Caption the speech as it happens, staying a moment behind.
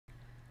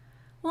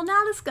We'll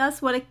now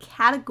discuss what a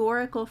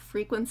categorical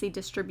frequency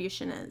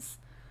distribution is.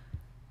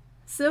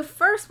 So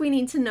first we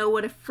need to know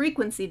what a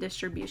frequency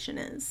distribution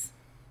is.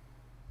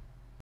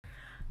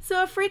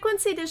 So a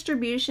frequency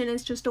distribution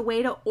is just a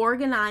way to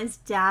organize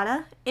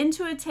data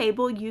into a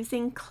table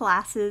using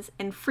classes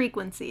and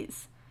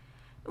frequencies.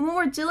 And when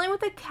we're dealing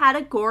with a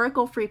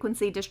categorical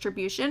frequency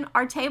distribution,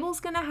 our table is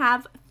going to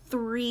have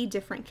three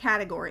different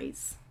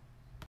categories.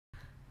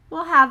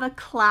 We'll have a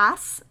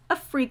class, a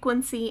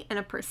frequency, and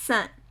a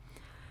percent.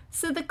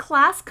 So the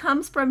class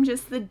comes from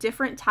just the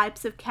different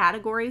types of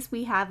categories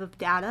we have of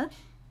data.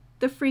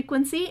 The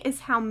frequency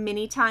is how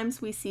many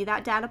times we see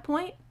that data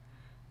point.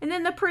 And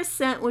then the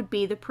percent would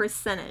be the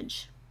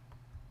percentage.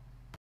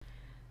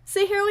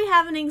 So here we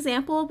have an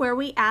example where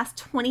we asked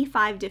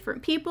 25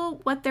 different people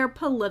what their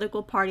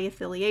political party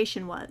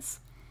affiliation was.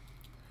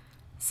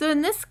 So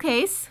in this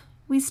case,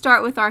 we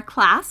start with our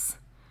class,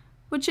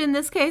 which in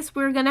this case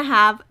we're going to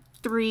have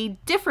three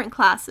different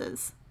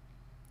classes.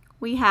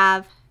 We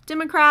have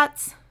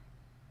Democrats,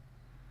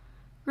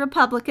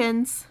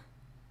 Republicans,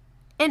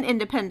 and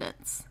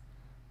Independents.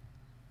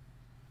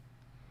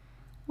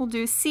 We'll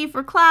do C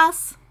for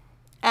class,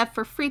 F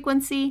for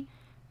frequency,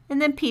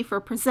 and then P for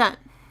percent.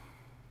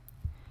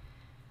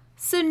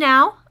 So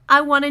now I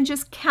want to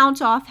just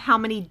count off how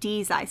many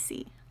D's I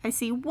see. I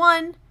see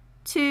 1,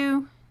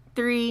 2,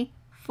 3,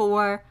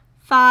 4,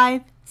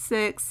 5,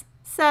 6,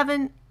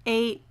 7,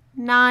 8,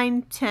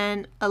 9,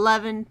 10,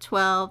 11,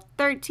 12,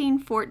 13,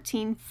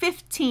 14,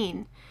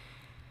 15.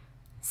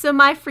 So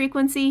my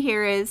frequency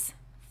here is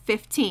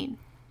 15.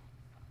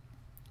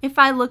 If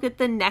I look at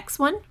the next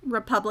one,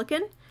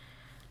 Republican,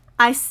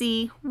 I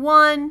see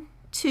 1,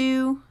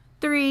 2,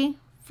 3,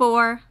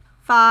 4,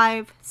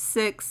 5,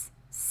 6,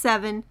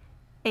 7,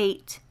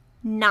 8,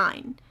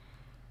 9.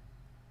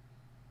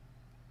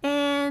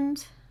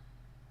 And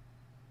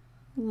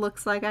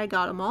looks like I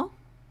got them all.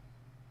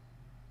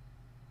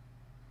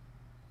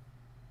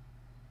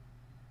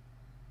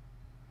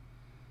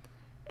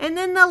 And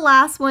then the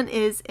last one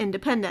is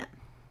independent.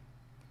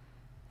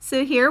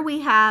 So here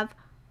we have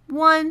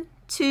 1,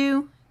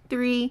 2,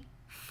 3,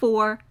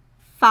 4,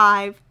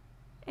 5,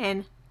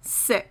 and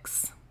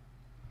 6.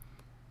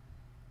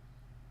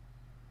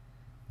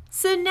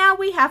 So now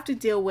we have to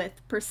deal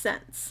with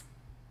percents.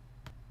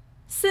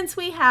 Since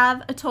we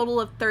have a total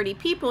of 30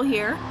 people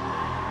here,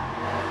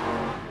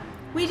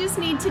 we just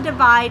need to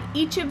divide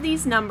each of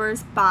these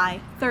numbers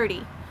by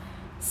 30.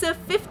 So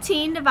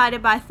 15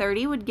 divided by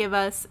 30 would give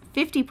us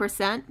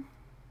 50%.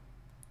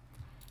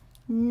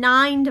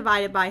 9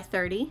 divided by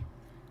 30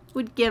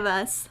 would give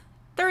us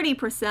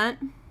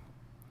 30%.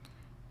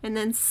 And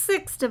then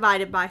 6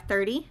 divided by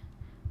 30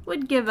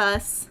 would give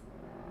us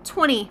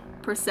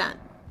 20%.